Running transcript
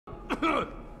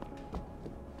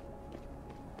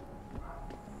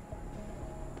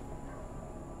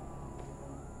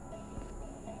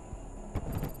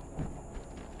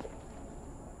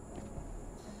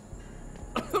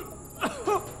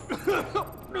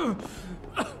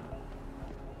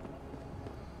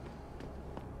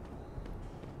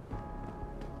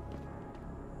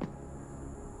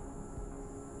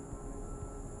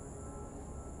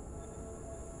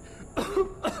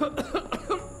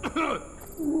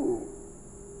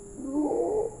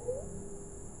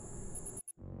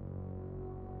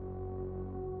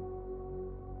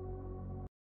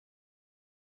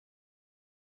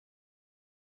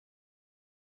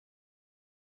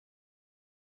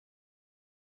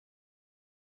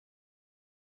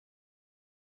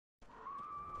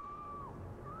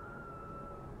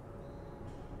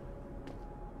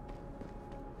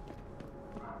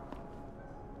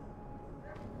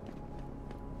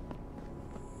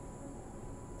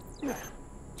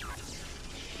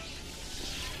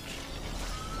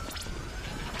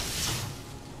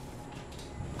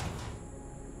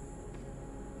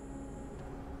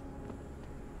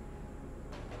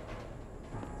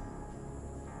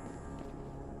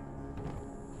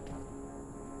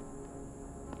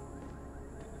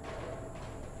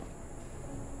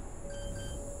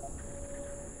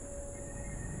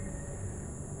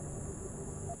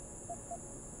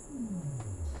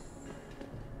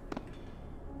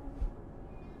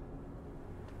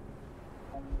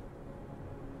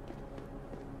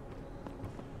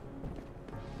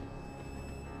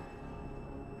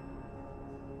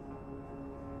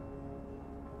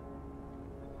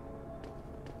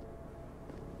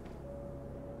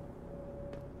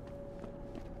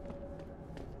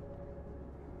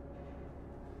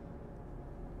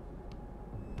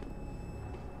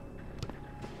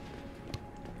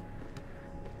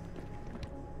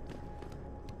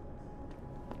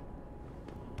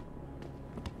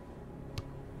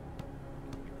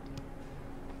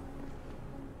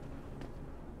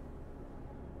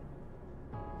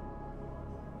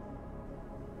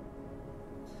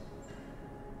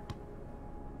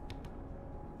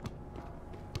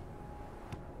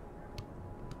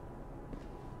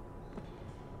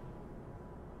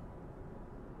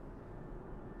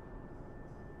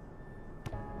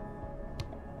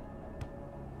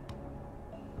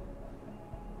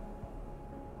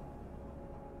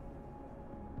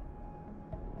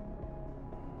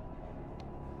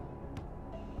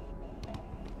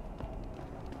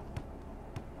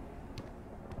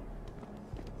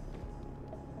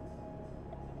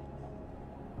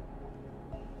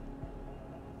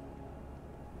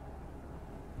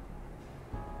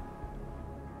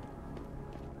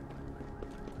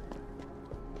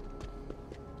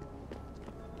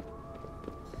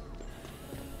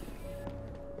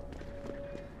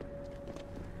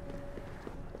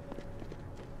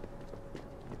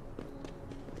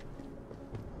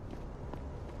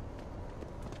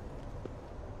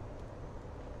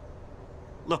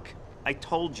Look, I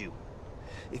told you.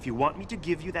 If you want me to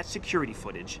give you that security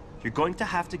footage, you're going to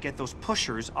have to get those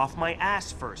pushers off my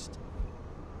ass first.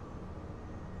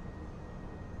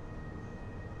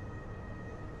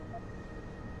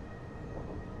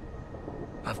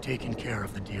 I've taken care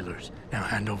of the dealers. Now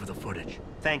hand over the footage.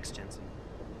 Thanks, Jensen.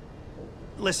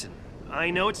 Listen, I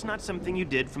know it's not something you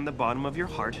did from the bottom of your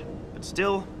heart, but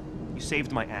still, you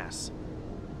saved my ass.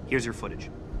 Here's your footage.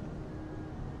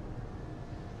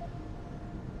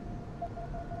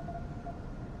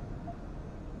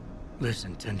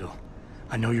 Listen, Tyndall.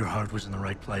 I know your heart was in the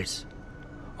right place.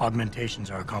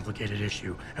 Augmentations are a complicated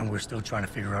issue, and we're still trying to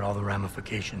figure out all the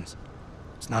ramifications.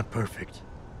 It's not perfect,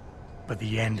 but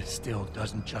the end still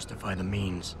doesn't justify the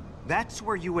means. That's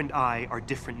where you and I are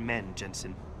different men,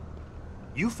 Jensen.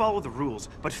 You follow the rules,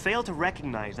 but fail to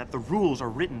recognize that the rules are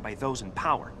written by those in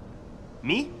power.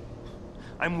 Me?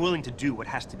 I'm willing to do what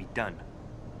has to be done.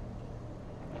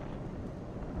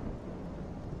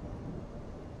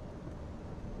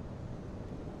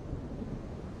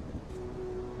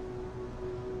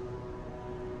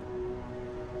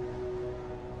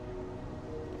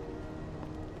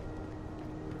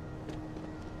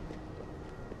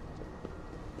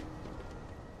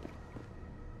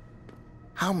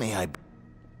 How may I...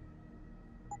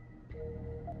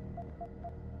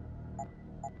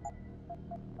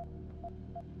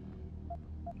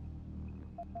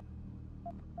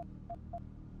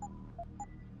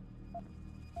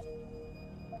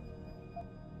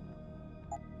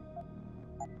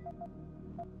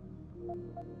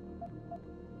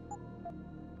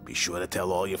 Be sure to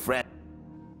tell all your friends.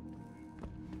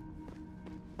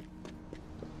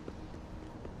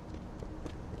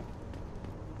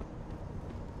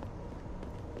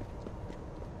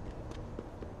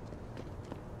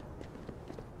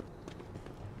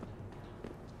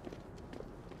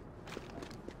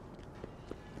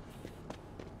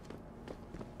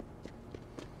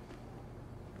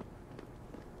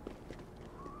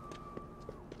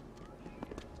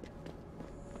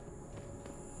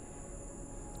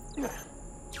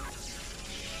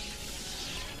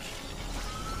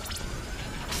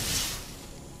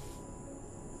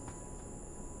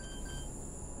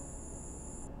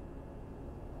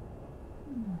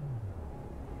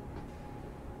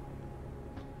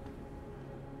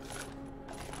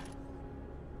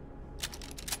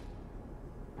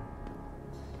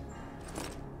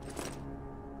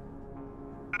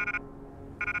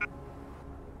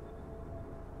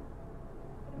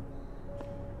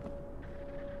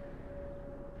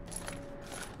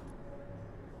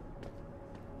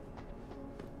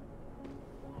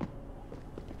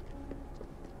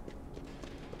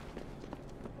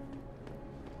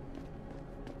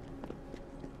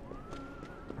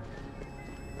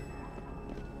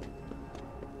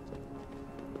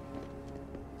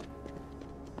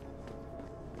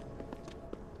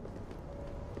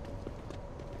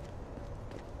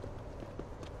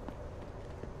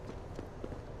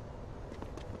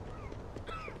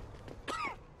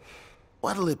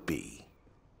 What'll it be?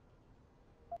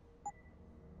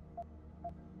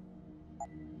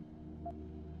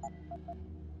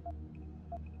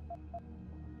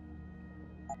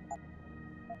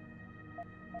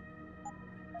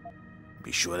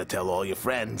 Be sure to tell all your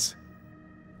friends.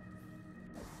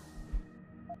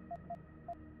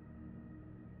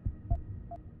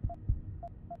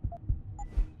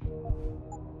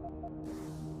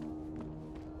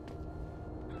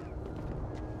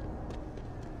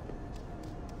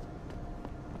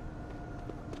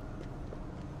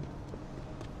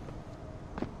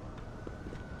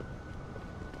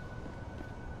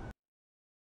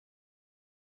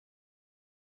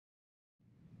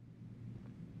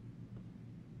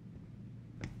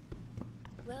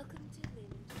 Welcome to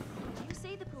Lynn. Did you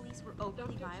say the police were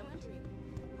overly violent?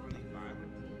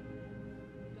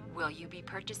 Will you be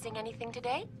purchasing anything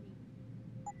today?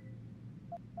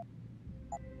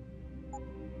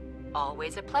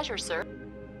 Always a pleasure, sir.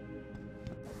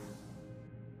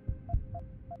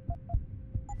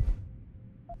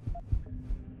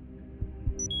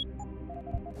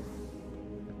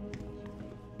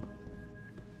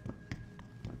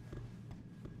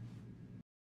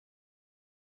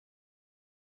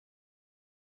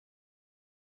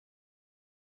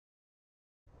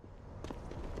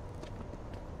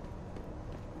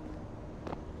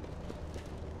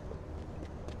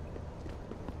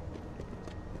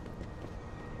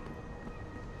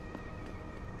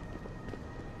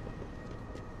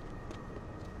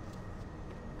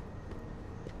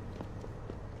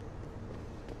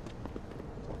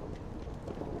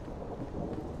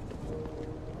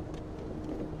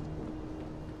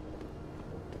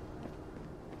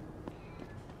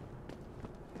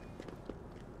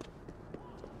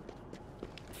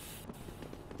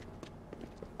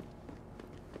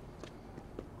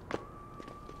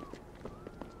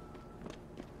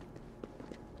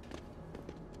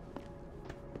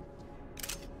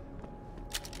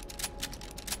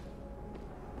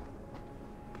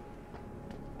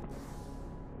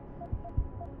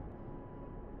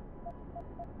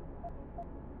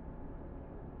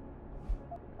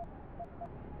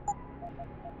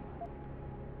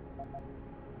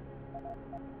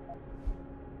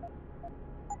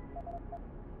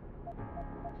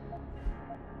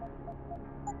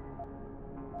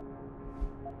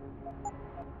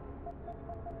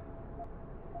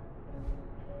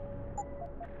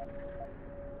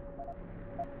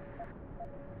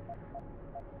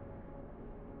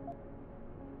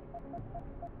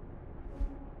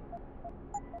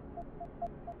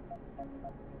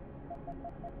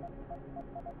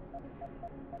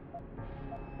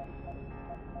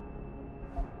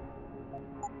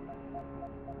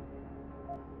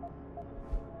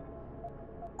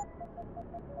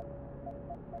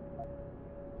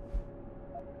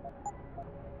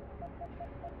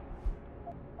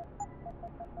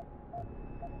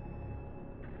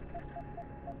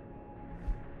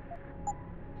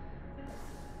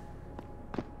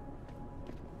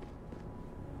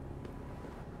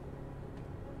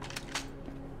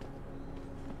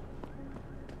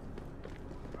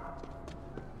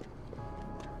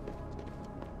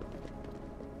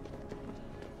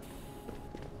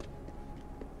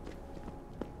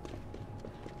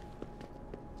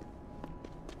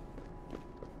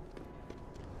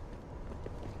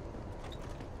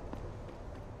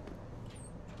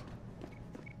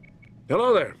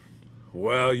 Hello there.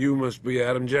 Well, you must be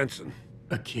Adam Jensen.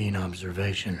 A keen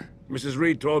observation. Mrs.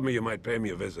 Reed told me you might pay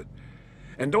me a visit.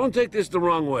 And don't take this the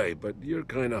wrong way, but you're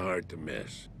kind of hard to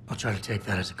miss. I'll try to take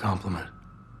that as a compliment.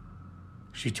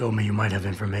 She told me you might have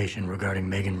information regarding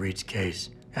Megan Reed's case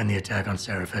and the attack on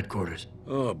Seraph headquarters.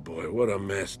 Oh boy, what a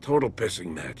mess. Total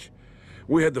pissing match.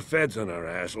 We had the feds on our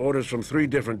ass, orders from 3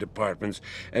 different departments,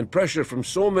 and pressure from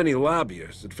so many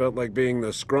lobbyists it felt like being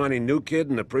the scrawny new kid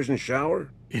in the prison shower.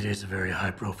 It is a very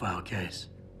high-profile case.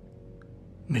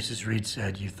 Mrs. Reed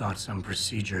said you thought some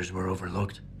procedures were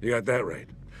overlooked. You got that right.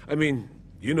 I mean,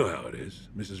 you know how it is.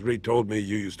 Mrs. Reed told me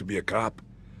you used to be a cop.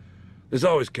 There's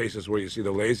always cases where you see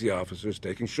the lazy officers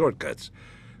taking shortcuts.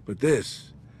 But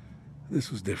this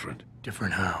was different.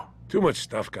 Different how? Too much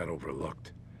stuff got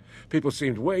overlooked. People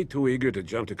seemed way too eager to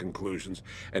jump to conclusions,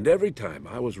 and every time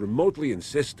I was remotely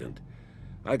insistent,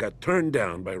 I got turned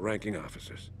down by ranking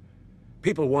officers.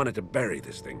 People wanted to bury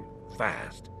this thing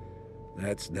fast.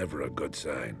 That's never a good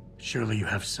sign. Surely you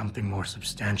have something more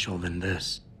substantial than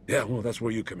this. Yeah, well, that's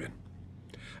where you come in.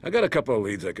 I got a couple of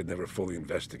leads I could never fully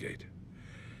investigate.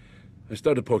 I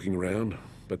started poking around,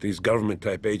 but these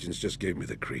government-type agents just gave me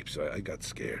the creeps. I got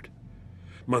scared.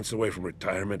 Months away from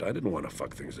retirement, I didn't want to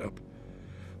fuck things up.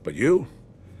 But you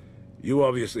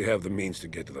obviously have the means to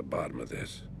get to the bottom of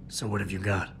this. So what have you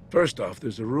got? First off,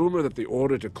 there's a rumor that the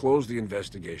order to close the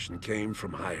investigation came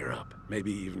from higher up,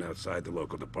 maybe even outside the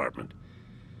local department.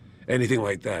 Anything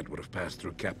like that would have passed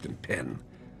through Captain Penn.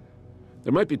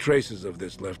 There might be traces of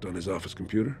this left on his office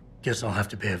computer. Guess I'll have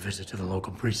to pay a visit to the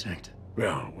local precinct.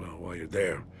 Well, while you're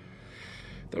there,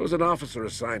 there was an officer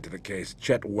assigned to the case,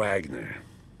 Chet Wagner.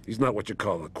 He's not what you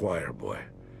call a choir boy.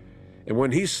 And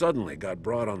when he suddenly got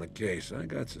brought on the case, I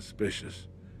got suspicious.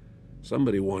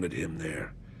 Somebody wanted him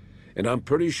there. And I'm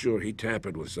pretty sure he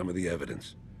tampered with some of the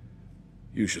evidence.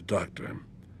 You should talk to him.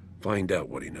 Find out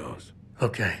what he knows.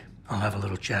 Okay, I'll have a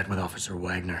little chat with Officer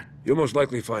Wagner. You'll most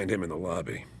likely find him in the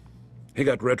lobby. He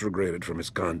got retrograded from his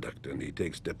conduct, and he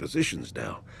takes depositions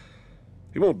now.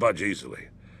 He won't budge easily,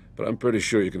 but I'm pretty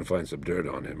sure you can find some dirt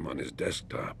on him on his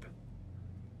desktop.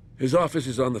 His office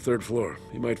is on the 3rd floor.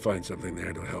 You might find something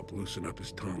there to help loosen up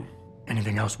his tongue.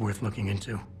 Anything else worth looking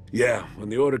into? Yeah, when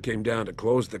the order came down to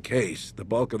close the case, the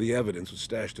bulk of the evidence was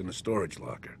stashed in a storage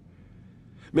locker.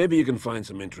 Maybe you can find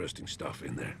some interesting stuff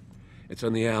in there. It's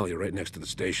on the alley right next to the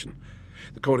station.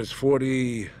 The code is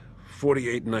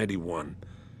 4891.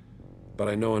 But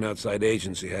I know an outside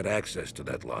agency had access to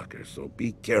that locker, so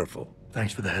be careful.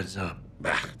 Thanks for the heads up.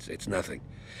 Bah, it's nothing.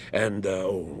 And,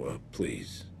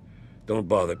 please, don't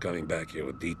bother coming back here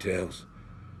with details.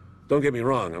 Don't get me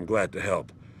wrong, I'm glad to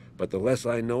help. But the less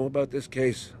I know about this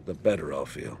case, the better I'll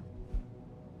feel.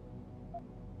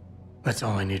 That's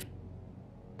all I need.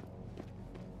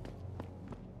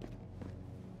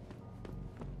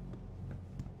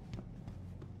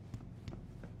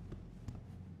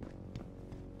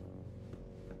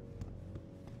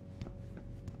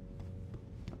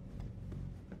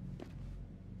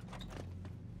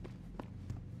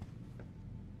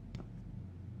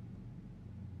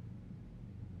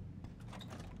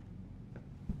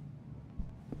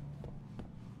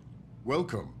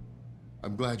 Welcome.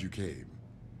 I'm glad you came.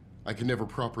 I can never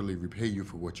properly repay you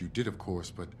for what you did, of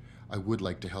course, but I would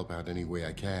like to help out any way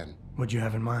I can. What'd you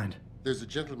have in mind? There's a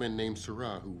gentleman named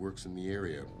Sarah who works in the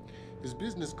area. His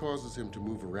business causes him to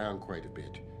move around quite a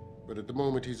bit, but at the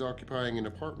moment he's occupying an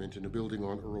apartment in a building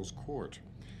on Earl's Court.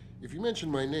 If you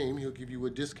mention my name, he'll give you a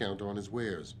discount on his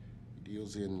wares. He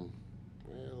deals in,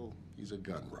 well, he's a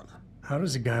gun runner. How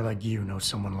does a guy like you know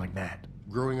someone like that?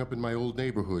 Growing up in my old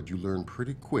neighborhood, you learn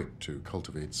pretty quick to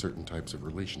cultivate certain types of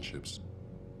relationships.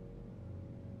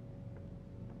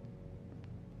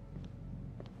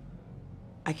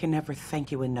 I can never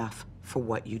thank you enough for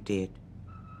what you did.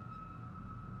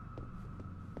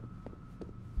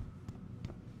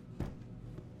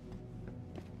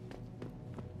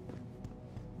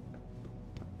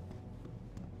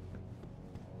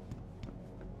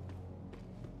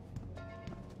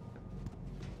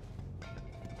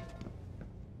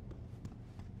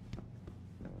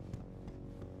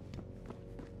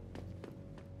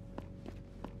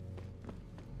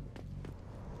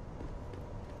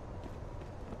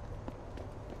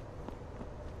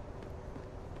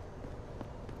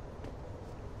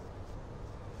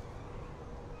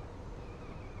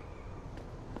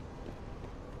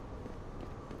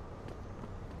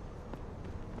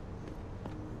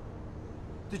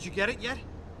 Did you get it yet?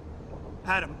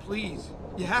 Adam, please.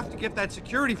 You have to get that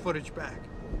security footage back.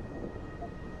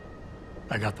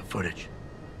 I got the footage.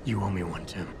 You owe me one,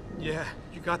 Tim. Yeah,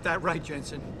 you got that right,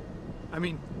 Jensen. I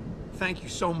mean, thank you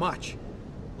so much.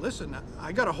 Listen,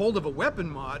 I got a hold of a weapon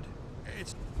mod.